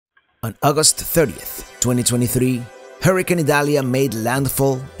On August 30th, 2023, Hurricane Idalia made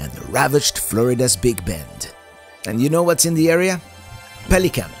landfall and ravaged Florida's Big Bend. And you know what's in the area?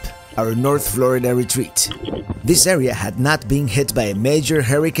 Pelicamp, our North Florida retreat. This area had not been hit by a major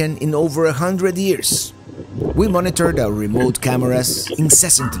hurricane in over 100 years. We monitored our remote cameras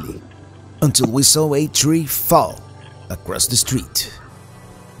incessantly until we saw a tree fall across the street.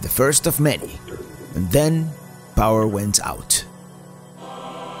 The first of many, and then power went out.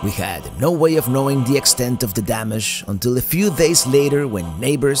 We had no way of knowing the extent of the damage until a few days later when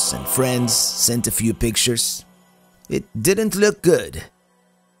neighbors and friends sent a few pictures. It didn't look good.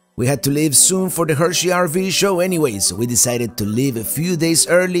 We had to leave soon for the Hershey RV show anyway, so we decided to leave a few days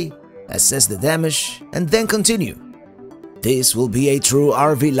early, assess the damage, and then continue. This will be a true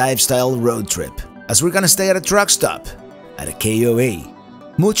RV lifestyle road trip, as we're gonna stay at a truck stop, at a KOA,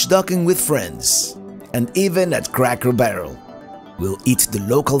 mooch-docking with friends, and even at Cracker Barrel. We'll eat the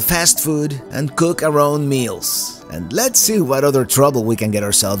local fast food and cook our own meals. And let's see what other trouble we can get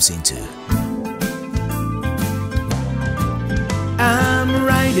ourselves into. I'm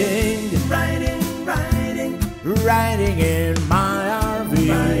riding in my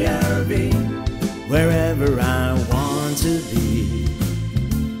RV, wherever I want to be.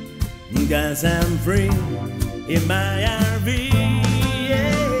 'Cause I'm free in my RV.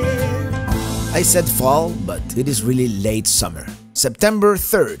 Yeah. I said fall, but it is really late summer. September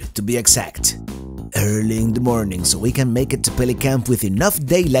 3rd to be exact. Early in the morning so we can make it to Pelicamp with enough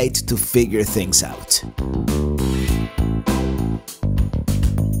daylight to figure things out.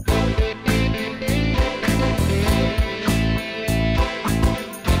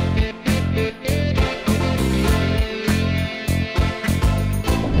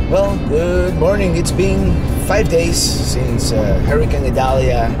 Well, good morning. It's been 5 days since Hurricane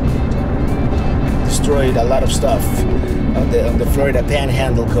Idalia destroyed a lot of stuff on the Florida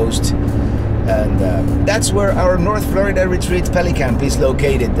Panhandle coast, and that's where our North Florida retreat Pelicamp is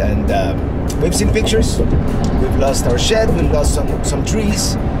located. And we've seen pictures. We've lost our shed. We've lost some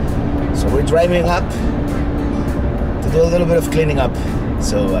trees. So we're driving up to do a little bit of cleaning up.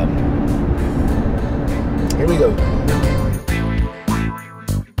 So here we go.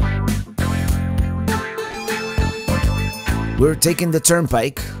 We're taking the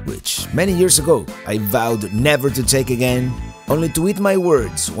turnpike, which many years ago I vowed never to take again, only to eat my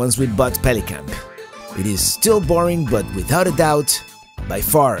words once we bought Pelicamp. It is still boring, but without a doubt, by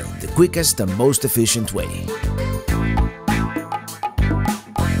far the quickest and most efficient way.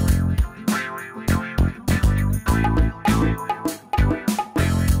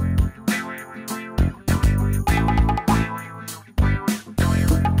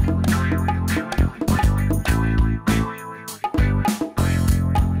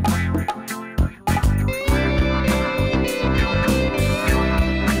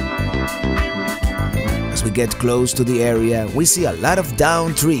 As we get close to the area, we see a lot of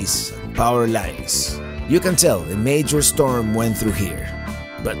downed trees and power lines. You can tell a major storm went through here,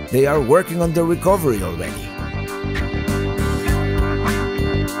 but they are working on the recovery already.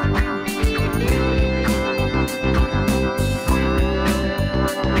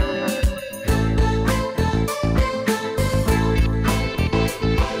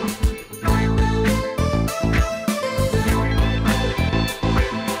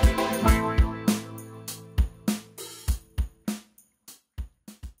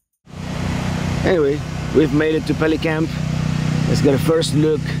 Anyway, we've made it to Pelicamp. Let's get a first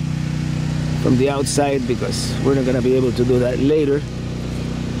look from the outside because we're not gonna be able to do that later.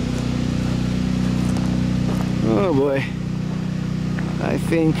 Oh boy. I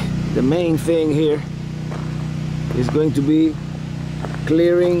think the main thing here is going to be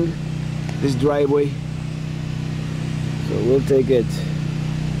clearing this driveway. So we'll take it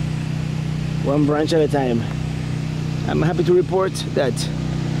one branch at a time. I'm happy to report that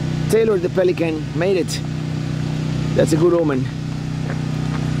Taylor the Pelican made it. That's a good omen.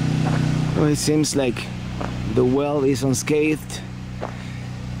 Oh, it seems like the well is unscathed.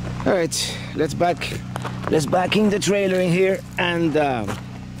 All right, let's back in the trailer in here, and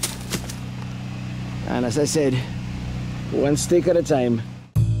as I said, one stick at a time.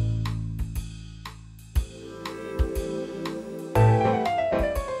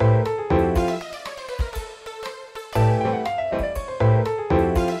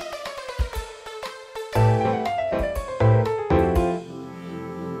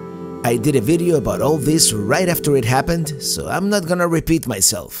 I did a video about all this right after it happened, so I'm not gonna repeat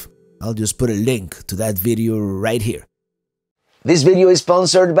myself. I'll just put a link to that video right here. This video is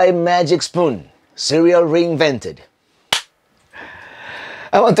sponsored by Magic Spoon, cereal reinvented.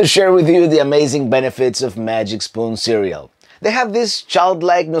 I want to share with you the amazing benefits of Magic Spoon cereal. They have this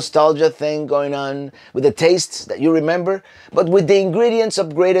childlike nostalgia thing going on with the tastes that you remember, but with the ingredients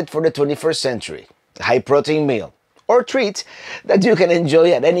upgraded for the 21st century. A high-protein meal or treat that you can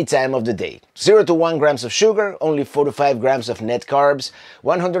enjoy at any time of the day. 0 to 1 grams of sugar, only 4 to 5 grams of net carbs,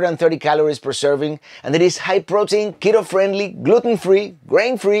 130 calories per serving, and it is high-protein, keto-friendly, gluten-free,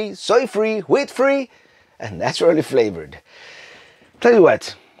 grain-free, soy-free, wheat-free, and naturally flavored. Tell you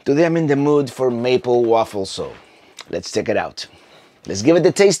what, today I'm in the mood for maple waffle, so let's check it out. Let's give it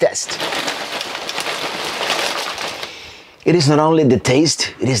the taste test. It is not only the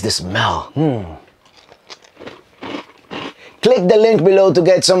taste, it is the smell. Click the link below to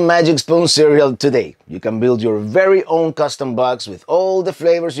get some Magic Spoon cereal today. You can build your very own custom box with all the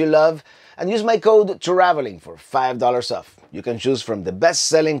flavors you love and use my code TRAVELING for $5 off. You can choose from the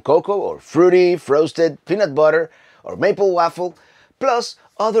best-selling cocoa or fruity, frosted, peanut butter, or maple waffle. Plus,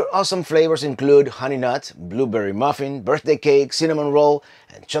 other awesome flavors include honey nut, blueberry muffin, birthday cake, cinnamon roll,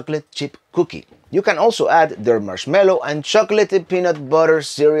 and chocolate chip cookie. You can also add their marshmallow and chocolatey peanut butter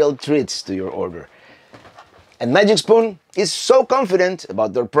cereal treats to your order. And Magic Spoon is so confident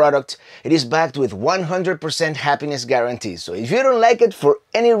about their product, it is backed with 100% happiness guarantee. So if you don't like it for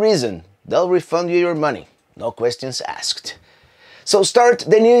any reason, they'll refund you your money. No questions asked. So start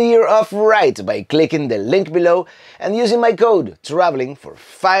the new year off right by clicking the link below and using my code TRAVELING for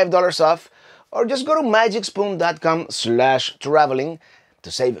 $5 off, or just go to magicspoon.com/traveling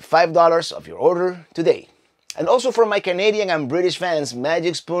to save $5 of your order today. And also for my Canadian and British fans,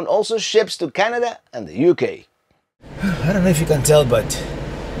 Magic Spoon also ships to Canada and the UK. I don't know if you can tell, but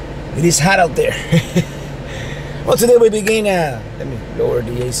it is hot out there. Well, today we begin let me lower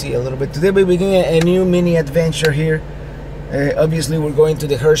the AC a little bit. Today we begin a new mini adventure here. Obviously we're going to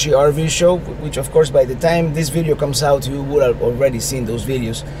the Hershey RV show, which of course by the time this video comes out you would have already seen those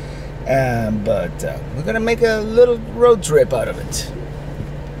videos. But we're gonna make a little road trip out of it.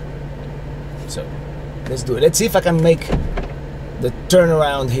 So let's do it. Let's see if I can make the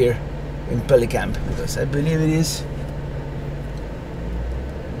turnaround here in Pelicamp, because I believe it is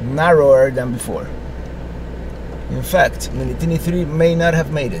narrower than before. In fact, Minitini 3 may not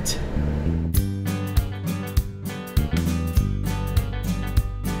have made it.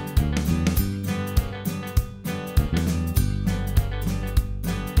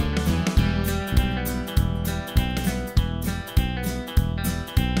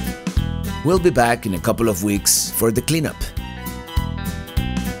 We'll be back in a couple of weeks for the cleanup.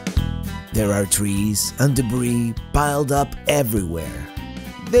 There are trees and debris piled up everywhere.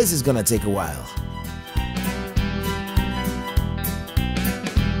 This is gonna take a while.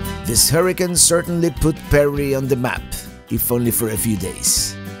 This hurricane certainly put Perry on the map, if only for a few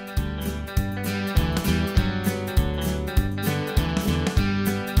days.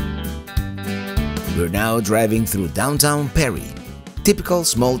 We're now driving through downtown Perry. Typical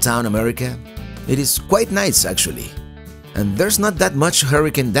small-town America. It is quite nice actually. And there's not that much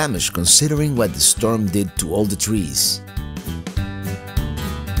hurricane damage considering what the storm did to all the trees.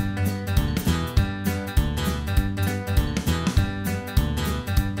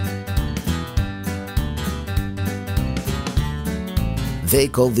 They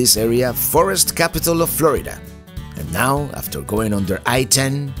call this area Forest Capital of Florida. And now, after going under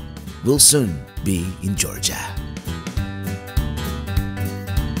I-10, we'll soon be in Georgia.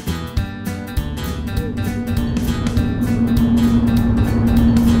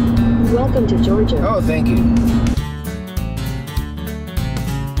 Welcome to Georgia. Oh, thank you.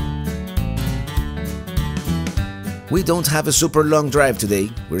 We don't have a super long drive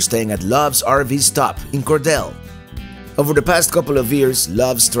today. We're staying at Love's RV Stop in Cordell. Over the past couple of years,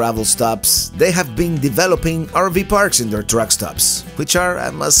 Love's Travel Stops, they have been developing RV parks in their truck stops, which are, I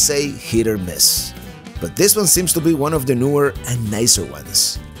must say, hit or miss. But this one seems to be one of the newer and nicer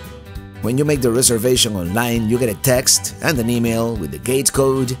ones. When you make the reservation online, you get a text and an email with the gate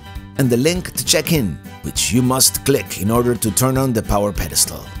code and the link to check in, which you must click in order to turn on the power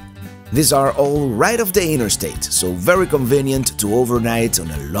pedestal. These are all right off the interstate, so very convenient to overnight on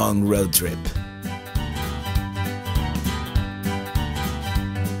a long road trip.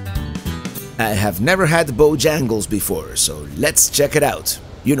 I have never had Bojangles before, so let's check it out.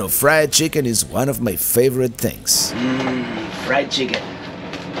 You know, fried chicken is one of my favorite things. Fried chicken.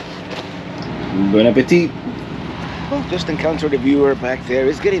 Bon appetit. Oh, just encountered a viewer back there.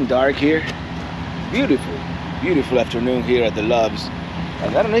 It's getting dark here. Beautiful, beautiful afternoon here at the Love's.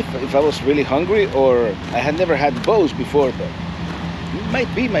 And I don't know if I was really hungry or I had never had Bo's before, but it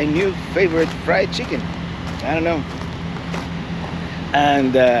might be my new favorite fried chicken. I don't know.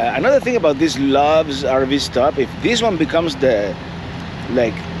 And another thing about this Love's RV Stop, if this one becomes the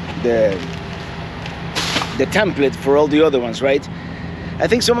the template for all the other ones, right? I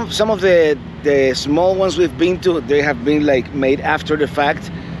think some of the small ones we've been to, they have been like made after the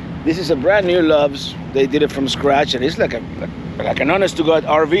fact. This is a brand new Love's. They did it from scratch, and it's like an honest to God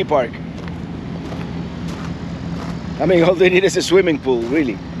RV park. I mean, all they need is a swimming pool,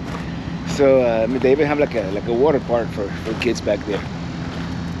 really. So they even have like a water park for kids back there.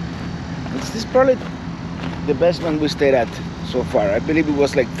 This is probably the best one we stayed at so far. I believe it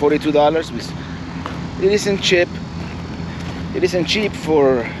was like $42. It isn't cheap. It isn't cheap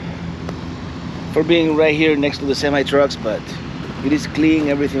for being right here next to the semi trucks, but it is clean.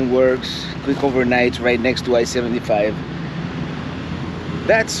 Everything works. Quick overnight right next to I-75.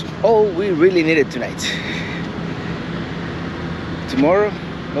 That's all we really needed tonight. Tomorrow,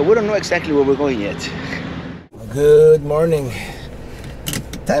 but we don't know exactly where we're going yet. Good morning.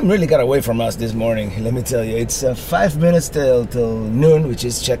 Time really got away from us this morning, let me tell you. It's 5 minutes till noon, which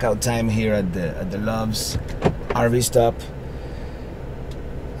is checkout time here at the Love's RV stop.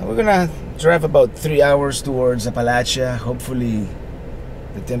 And we're gonna drive about 3 hours towards Appalachia. Hopefully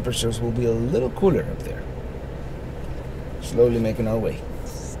the temperatures will be a little cooler up there. Slowly making our way.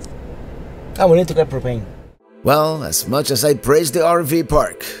 Oh, we need to get propane. Well, as much as I praise the RV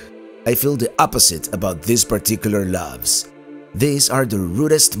park, I feel the opposite about this particular Love's. These are the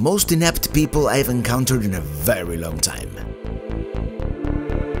rudest, most inept people I've encountered in a very long time.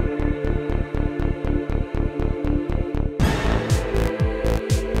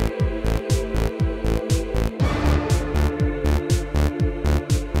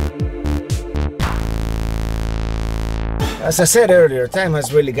 As I said earlier, time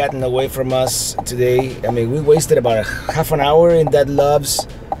has really gotten away from us today. I mean, we wasted about a half an hour in that Love's.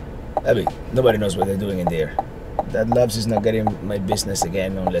 I mean, nobody knows what they're doing in there. That Love's is not getting my business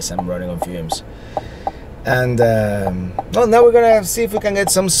again unless I'm running on fumes. And well, now we're gonna see if we can get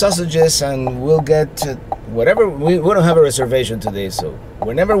some sausages, and we'll get whatever. We don't have a reservation today, so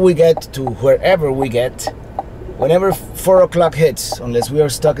whenever we get to wherever we get, whenever 4 o'clock hits, unless we are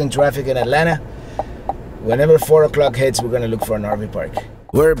stuck in traffic in Atlanta, whenever 4 o'clock hits, we're gonna look for an RV park.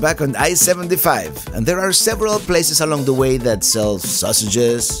 We're back on I-75, and there are several places along the way that sell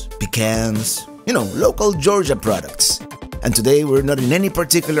sausages, pecans, you know, local Georgia products. And today we're not in any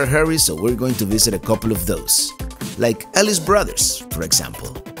particular hurry, so we're going to visit a couple of those. Like Ellis Brothers, for example.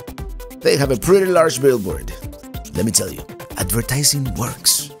 They have a pretty large billboard. Let me tell you, advertising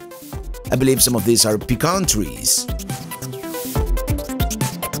works. I believe some of these are pecan trees.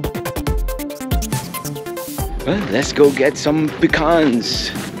 Well, let's go get some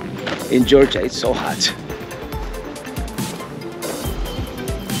pecans. In Georgia, it's so hot.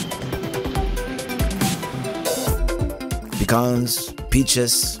 Pecans,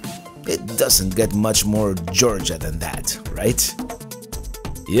 peaches, it doesn't get much more Georgia than that, right?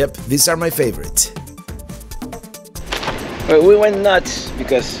 Yep, these are my favorite. Well, we went nuts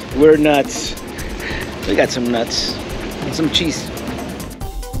because we're nuts. We got some nuts and some cheese.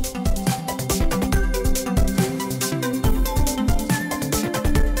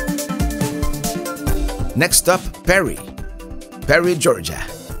 Next up, Perry, Georgia.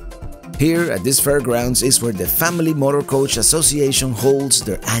 Here at this fairgrounds is where the Family Motor Coach Association holds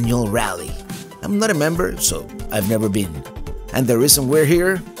their annual rally. I'm not a member, so I've never been. And the reason we're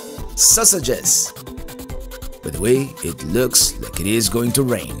here? Sausages. By the way, it looks like it is going to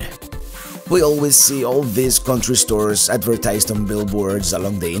rain. We always see all these country stores advertised on billboards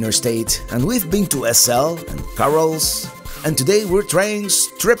along the interstate, and we've been to SL and Carroll's, and today we're trying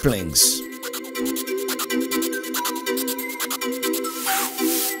striplings.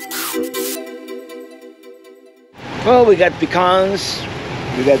 Well, we got pecans,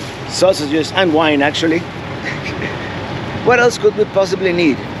 we got sausages and wine actually. What else could we possibly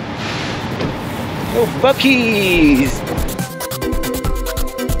need? Oh, Buc-ee's!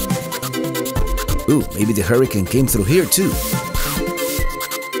 Ooh, maybe the hurricane came through here too.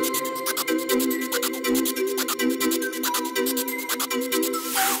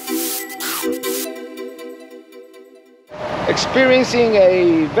 Experiencing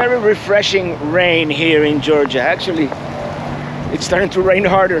a very refreshing rain here in Georgia. Actually, it's starting to rain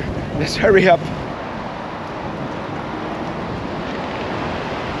harder. Let's hurry up.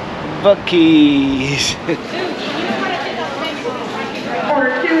 Buc-ee's.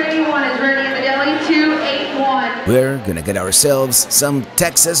 Order 281 is ready in the deli. 281. We're gonna get ourselves some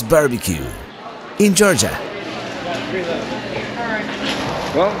Texas barbecue in Georgia.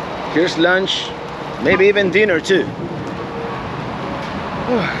 Well, here's lunch, maybe even dinner too.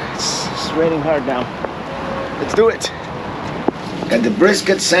 It's raining hard now. Let's do it. Got the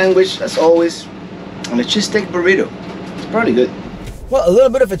brisket sandwich, as always, and a cheesesteak burrito. It's probably good. Well, a little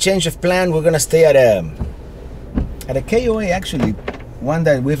bit of a change of plan. We're gonna stay at at a KOA, actually, one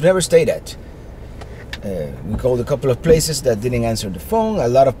that we've never stayed at. We called a couple of places that didn't answer the phone. A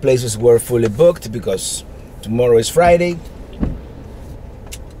lot of places were fully booked because tomorrow is Friday.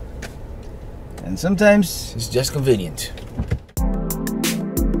 And sometimes it's just convenient.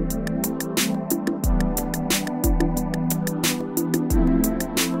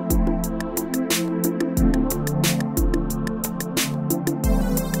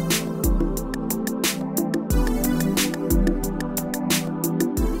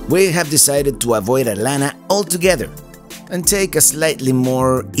 We have decided to avoid Atlanta altogether and take a slightly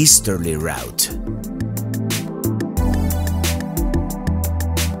more easterly route.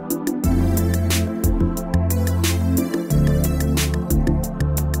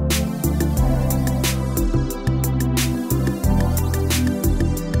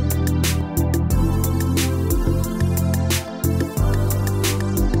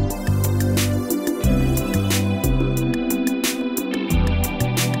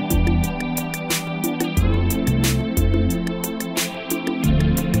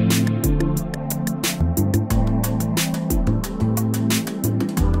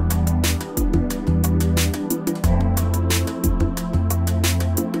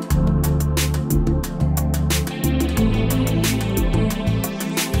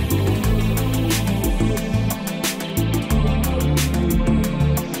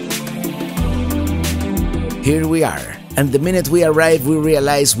 Here we are, and the minute we arrive we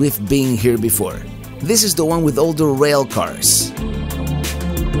realize we've been here before. This is the one with all the rail cars.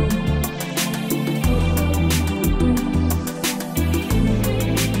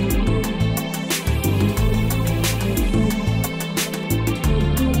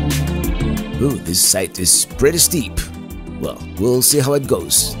 Ooh, this site is pretty steep. Well, we'll see how it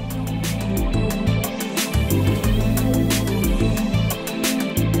goes.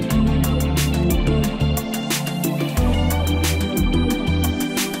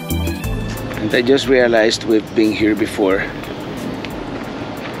 I just realized we've been here before.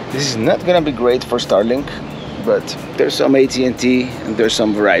 This is not gonna be great for Starlink, but there's some AT&T and there's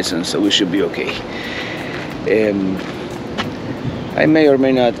some Verizon, so we should be okay. I may or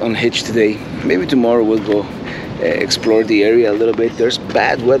may not unhitch today. Maybe tomorrow we'll go explore the area a little bit. There's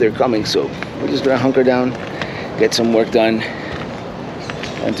bad weather coming, so we're just gonna hunker down, get some work done,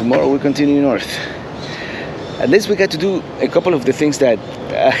 and tomorrow we continue north. At least we got to do a couple of the things that,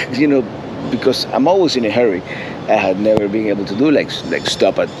 you know, because I'm always in a hurry, I had never been able to do, like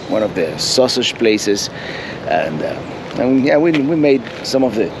stop at one of the sausage places, and yeah, we made some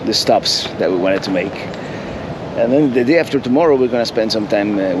of the stops that we wanted to make. And then the day after tomorrow, we're gonna spend some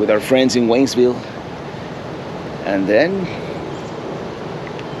time with our friends in Waynesville, and then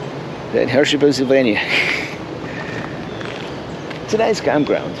Hershey, Pennsylvania. It's a nice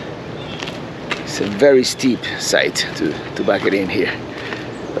campground. It's a very steep site to back it in here.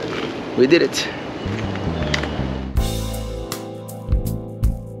 We did it.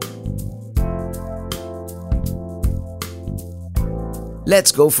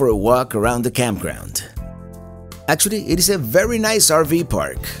 Let's go for a walk around the campground. Actually, it is a very nice RV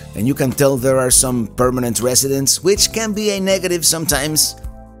park, and you can tell there are some permanent residents, which can be a negative sometimes,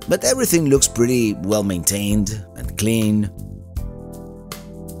 but everything looks pretty well maintained and clean.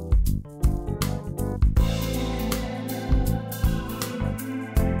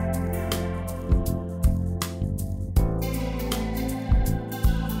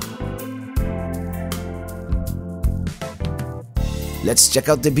 Let's check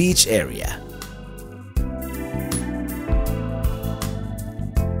out the beach area.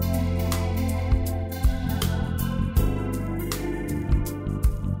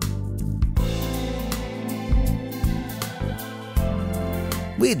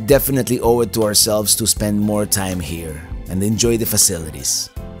 We definitely owe it to ourselves to spend more time here and enjoy the facilities.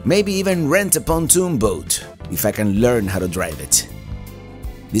 Maybe even rent a pontoon boat if I can learn how to drive it.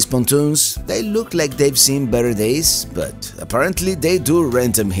 These pontoons, they look like they've seen better days, but apparently they do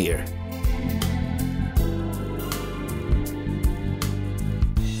rent them here.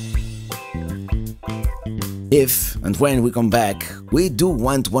 If and when we come back, we do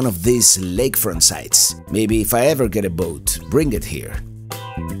want one of these lakefront sites. Maybe if I ever get a boat, bring it here.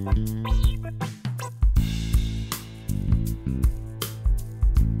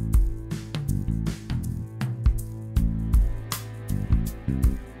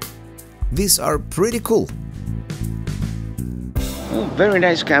 These are pretty cool. Oh, very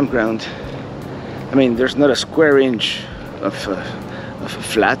nice campground. I mean, there's not a square inch of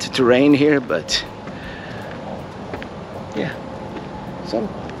flat terrain here, but yeah,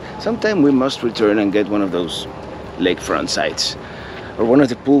 sometime we must return and get one of those lakefront sites, or one of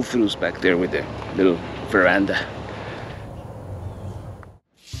the pull-throughs back there with the little veranda.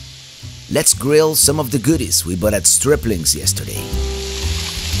 let's grill some of the goodies we bought at Stripling's yesterday.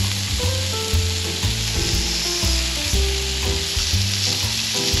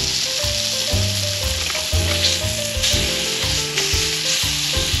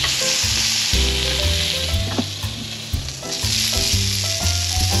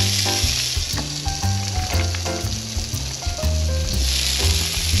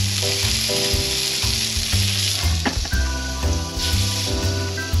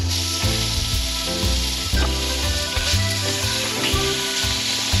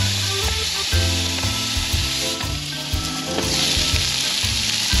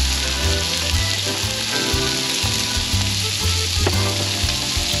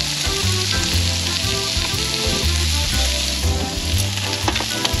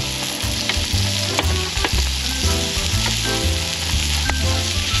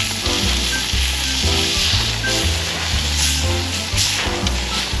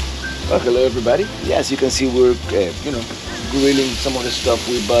 Well, hello everybody. Yes, you can see we're, grilling some of the stuff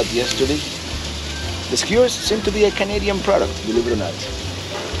we bought yesterday. The skewers seem to be a Canadian product, believe it or not.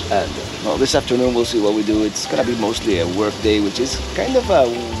 And, well, this afternoon we'll see what we do. It's gonna be mostly a work day, which is kind of a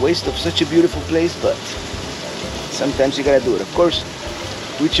waste of such a beautiful place, but sometimes you gotta do it. Of course,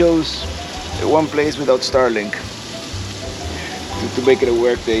 we chose one place without Starlink to make it a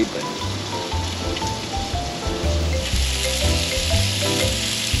work day, but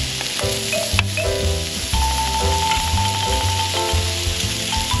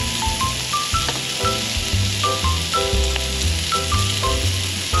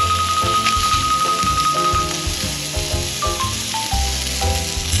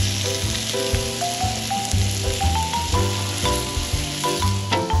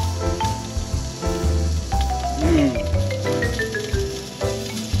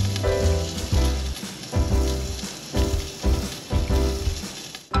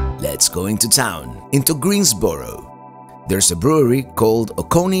Let's go into town, into Greensboro. There's a brewery called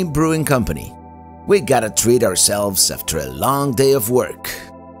Oconee Brewing Company. We gotta treat ourselves after a long day of work.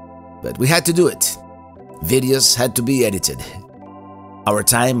 But we had to do it. Videos had to be edited. Our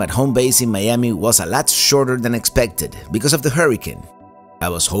time at home base in Miami was a lot shorter than expected because of the hurricane. I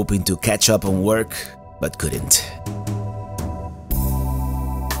was hoping to catch up on work, but couldn't.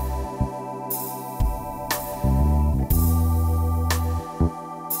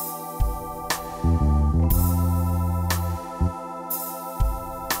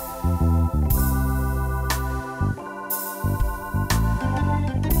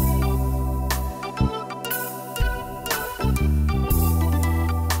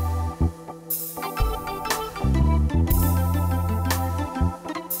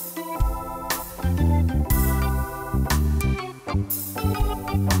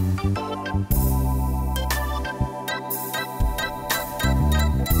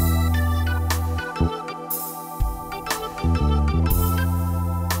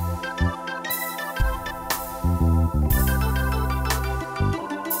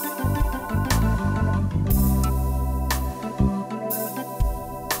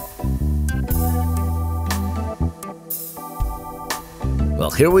 Well,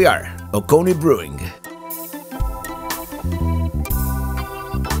 here we are, Oconee Brewing.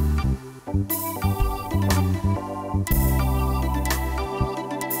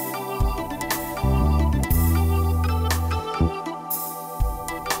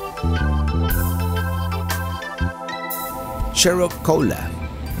 Cherokee Cola,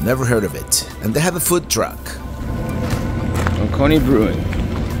 never heard of it, and they have a food truck. Oconee Brewing.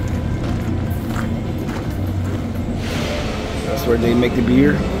 That's where they make the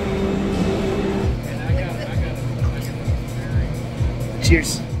beer.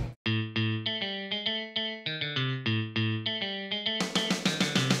 Cheers.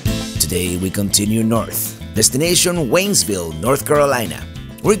 Today we continue north. Destination Waynesville, North Carolina.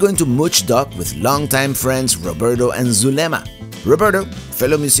 We're going to moochdock with longtime friends Roberto and Zulema. Roberto,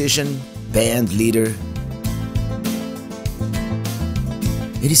 fellow musician, band leader.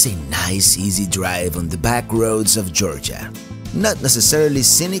 It is a nice, easy drive on the back roads of Georgia. Not necessarily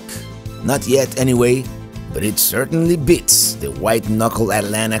scenic, not yet anyway, but it certainly beats the white-knuckle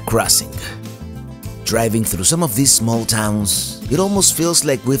Atlanta crossing. Driving through some of these small towns, it almost feels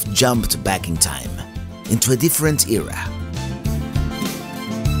like we've jumped back in time, into a different era.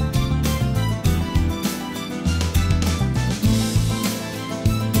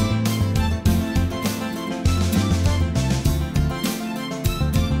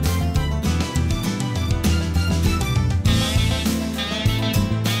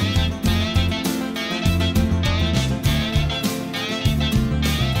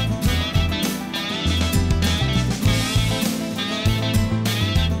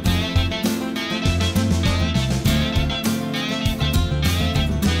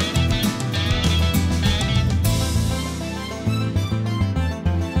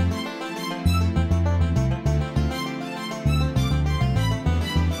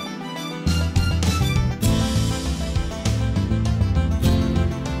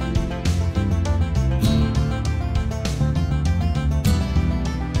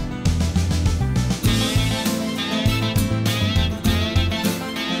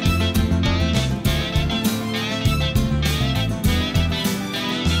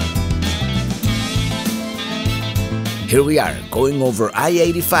 Here we are, going over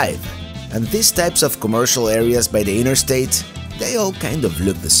I-85, and these types of commercial areas by the interstate, they all kind of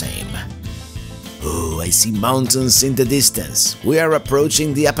look the same. Oh, I see mountains in the distance. We are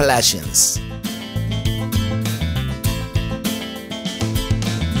approaching the Appalachians.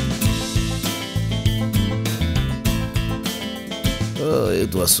 Oh,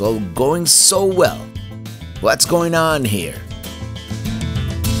 it was all going so well. What's going on here?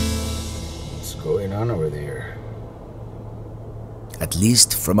 What's going on over there? At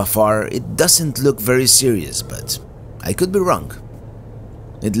least from afar, it doesn't look very serious, but I could be wrong.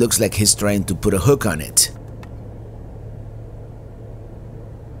 It looks like he's trying to put a hook on it.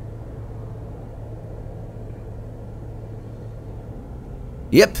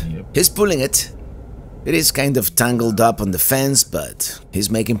 Yep, he's pulling it. It is kind of tangled up on the fence, but he's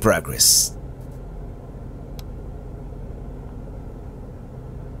making progress.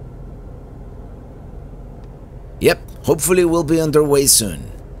 Yep, hopefully we'll be underway soon.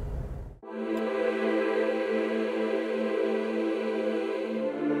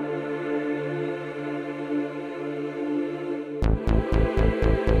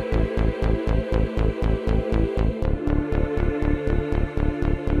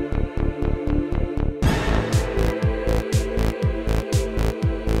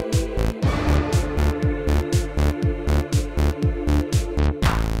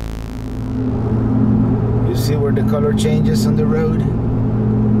 The color changes on the road.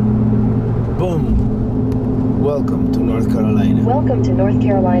 Boom! Welcome to North Carolina. Welcome to North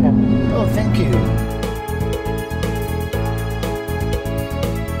Carolina. Oh, thank you.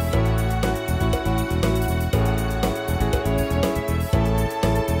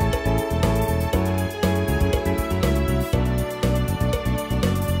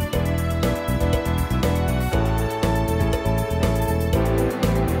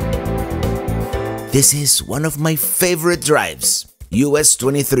 This is one of my favorite drives, US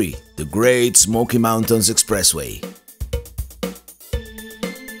 23, the Great Smoky Mountains Expressway.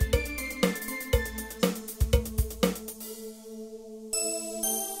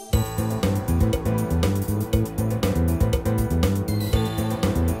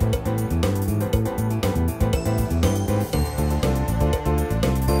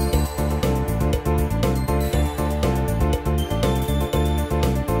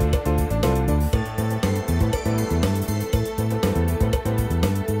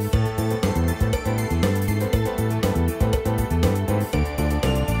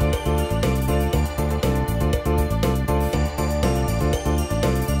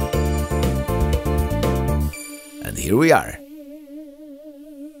 Here we are.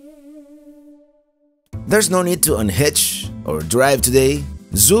 There's no need to unhitch or drive today.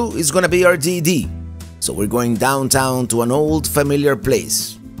 Zoo is gonna be our DD, so we're going downtown to an old familiar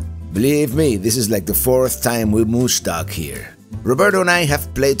place. Believe me, this is like the fourth time we moochdock here. Roberto and I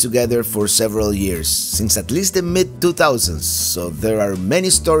have played together for several years, since at least the mid-2000s, so there are many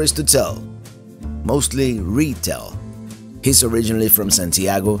stories to tell, mostly retell. He's originally from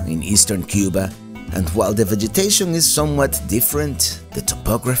Santiago in eastern Cuba, and while the vegetation is somewhat different, the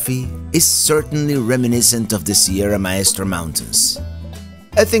topography is certainly reminiscent of the Sierra Maestra Mountains.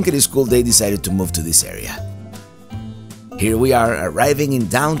 I think it is cool they decided to move to this area. Here we are arriving in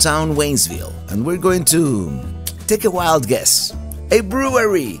downtown Waynesville, and we're going to take a wild guess. A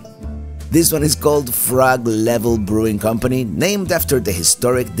brewery! This one is called Frog Level Brewing Company, named after the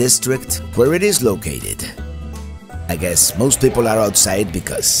historic district where it is located. I guess most people are outside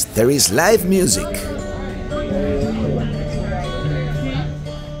because there is live music.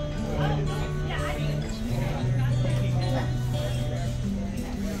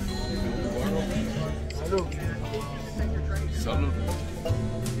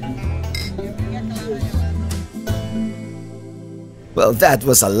 Well, that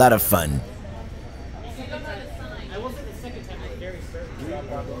was a lot of fun.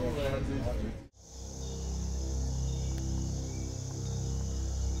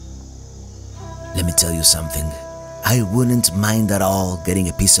 Let me tell you something. I wouldn't mind at all getting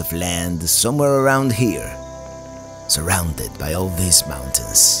a piece of land somewhere around here, surrounded by all these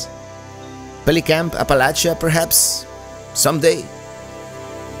mountains. Pelicamp, Appalachia, perhaps? Someday?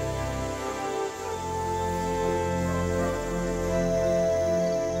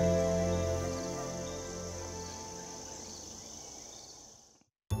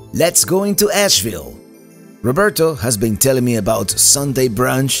 Let's go into Asheville. Roberto has been telling me about Sunday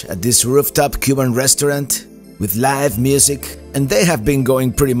brunch at this rooftop Cuban restaurant with live music, and they have been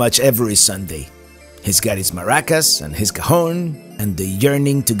going pretty much every Sunday. He's got his maracas and his cajon and the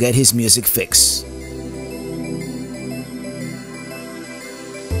yearning to get his music fix.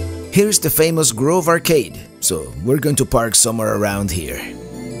 Here's the famous Grove Arcade, so we're going to park somewhere around here.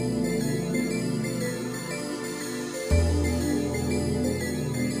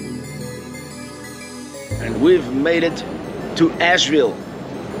 And we've made it to Asheville.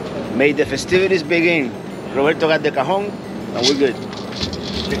 May the festivities begin. Roberto got the cajon, and we're good.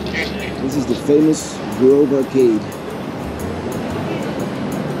 This is the famous Grove Arcade.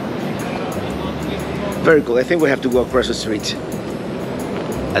 Very cool. I think we have to go across the street.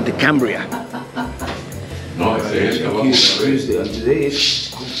 At the Cambria. No, Tuesday, and today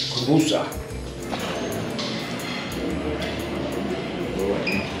is Cubusa.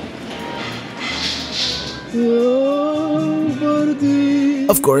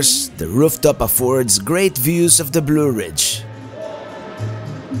 Of course, the rooftop affords great views of the Blue Ridge.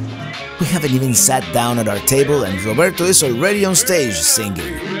 We haven't even sat down at our table and Roberto is already on stage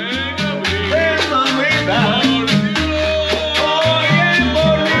singing.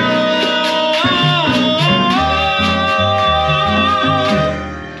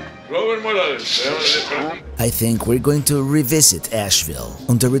 I think we're going to revisit Asheville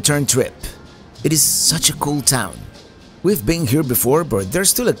on the return trip. It is such a cool town. We've been here before, but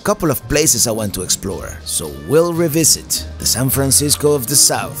there's still a couple of places I want to explore, so we'll revisit the San Francisco of the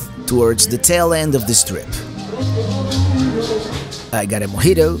South towards the tail end of this trip. I got a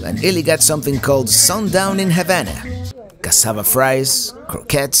mojito and Illy got something called Sundown in Havana. Cassava fries,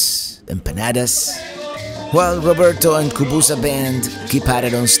 croquettes, empanadas, while Roberto and Cubusa Band keep at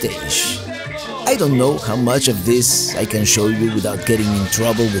it on stage. I don't know how much of this I can show you without getting in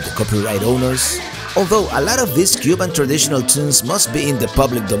trouble with the copyright owners, although a lot of these Cuban traditional tunes must be in the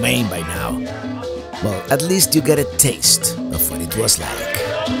public domain by now. Well, at least you get a taste of what it was like.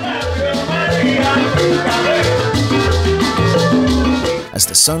 As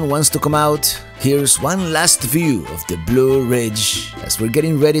the sun wants to come out, here's one last view of the Blue Ridge as we're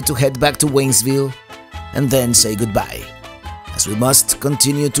getting ready to head back to Waynesville and then say goodbye, as we must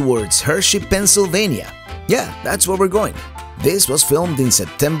continue towards Hershey, Pennsylvania. Yeah, that's where we're going. This was filmed in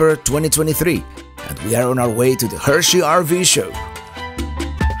September 2023, and we are on our way to the Hershey RV show.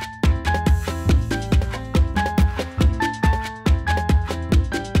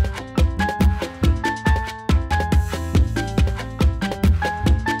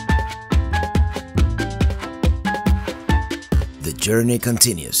 The journey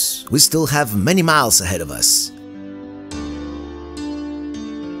continues. We still have many miles ahead of us.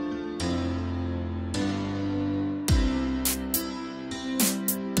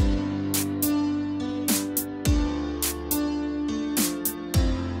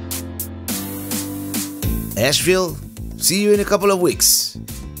 Asheville, see you in a couple of weeks.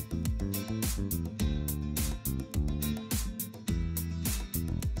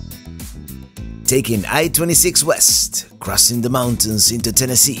 Taking I-26 west, crossing the mountains into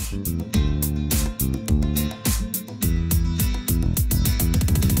Tennessee.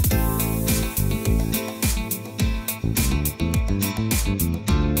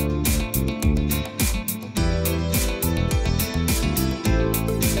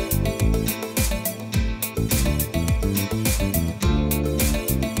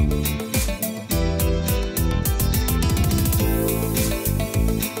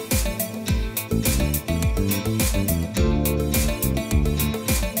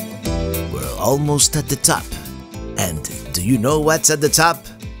 Almost at the top. And do you know what's at the top?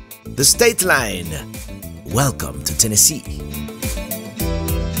 The state line. Welcome to Tennessee.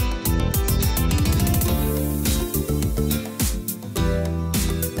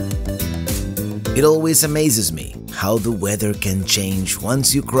 It always amazes me how the weather can change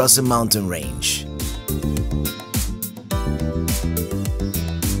once you cross a mountain range.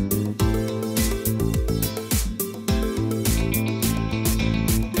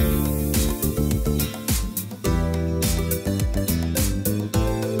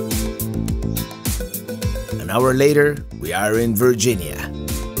 An hour later, we are in Virginia.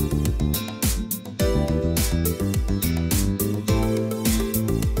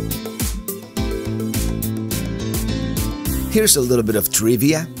 Here's a little bit of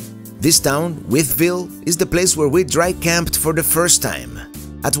trivia. This town, Waynesville, is the place where we dry camped for the first time,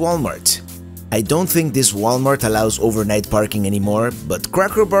 at Walmart. I don't think this Walmart allows overnight parking anymore, but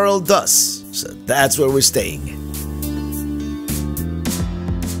Cracker Barrel does, so that's where we're staying.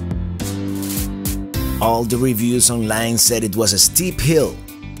 All the reviews online said it was a steep hill,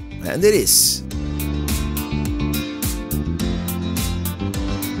 and it is.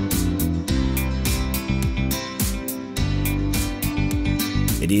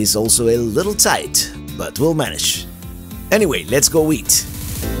 It is also a little tight, but we'll manage. Anyway, let's go eat.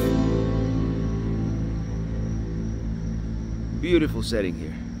 Beautiful setting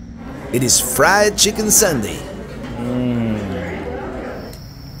here. It is Fried Chicken Sunday.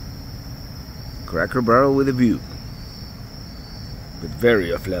 Cracker Barrel with a view, but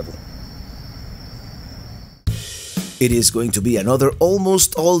very off level. It is going to be another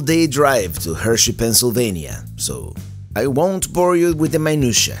almost all-day drive to Hershey, Pennsylvania, so I won't bore you with the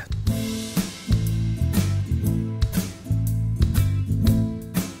minutiae.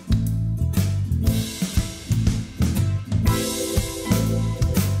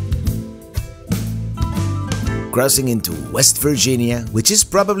 Crossing into West Virginia, which is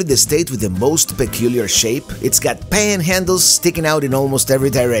probably the state with the most peculiar shape. It's got panhandles sticking out in almost every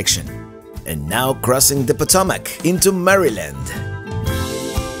direction. And now crossing the Potomac into Maryland.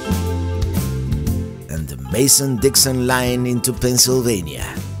 And the Mason-Dixon line into Pennsylvania.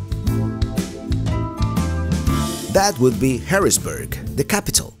 That would be Harrisburg, the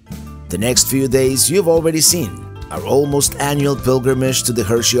capital. The next few days you've already seen our almost annual pilgrimage to the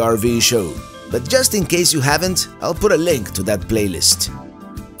Hershey RV show. But just in case you haven't, I'll put a link to that playlist.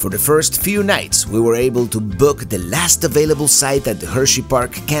 For the first few nights, we were able to book the last available site at the Hershey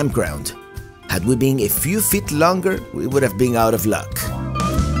Park campground. Had we been a few feet longer, we would have been out of luck.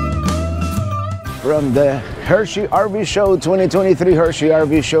 From the Hershey RV Show 2023 Hershey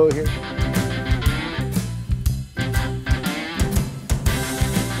RV Show here.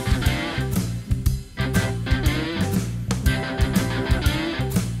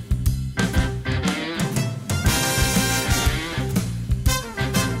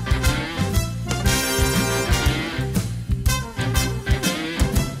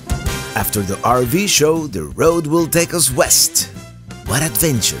 After the RV show, the road will take us west. What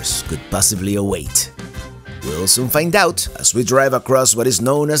adventures could possibly await? We'll soon find out as we drive across what is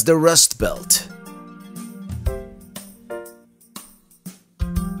known as the Rust Belt.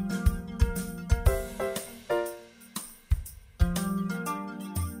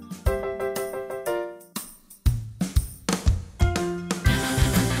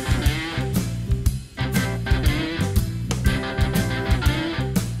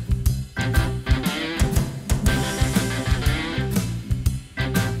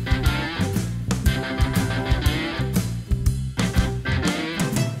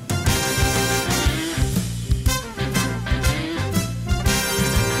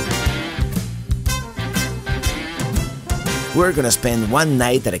 We're gonna spend one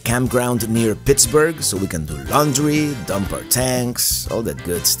night at a campground near Pittsburgh so we can do laundry, dump our tanks, all that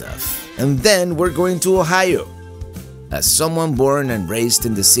good stuff. And then we're going to Ohio. As someone born and raised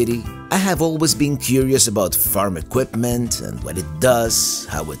in the city, I have always been curious about farm equipment and what it does,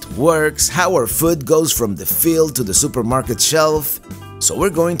 how it works, how our food goes from the field to the supermarket shelf. So we're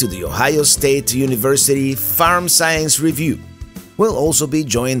going to the Ohio State University Farm Science Review. We'll also be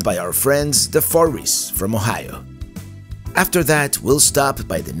joined by our friends the Forries from Ohio. After that, we'll stop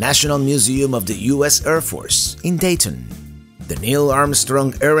by the National Museum of the U.S. Air Force in Dayton, the Neil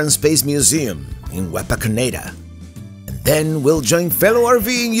Armstrong Air and Space Museum in Wapakoneta, and then we'll join fellow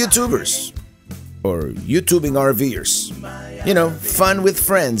RVing YouTubers, or YouTubing RVers. You know, fun with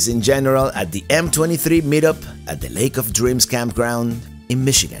friends in general at the M23 meetup at the Lake of Dreams campground in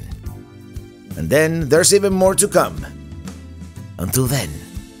Michigan. And then there's even more to come. Until then,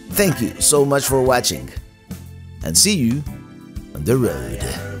 thank you so much for watching. And see you on the road.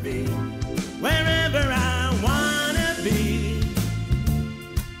 Wherever I wanna be,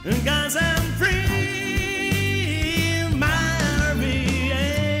 'cause I'm free, my RV.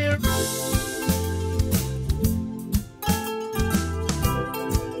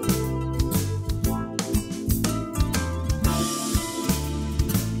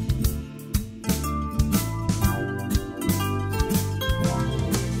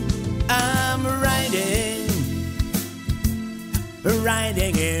 I'm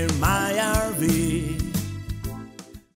riding in my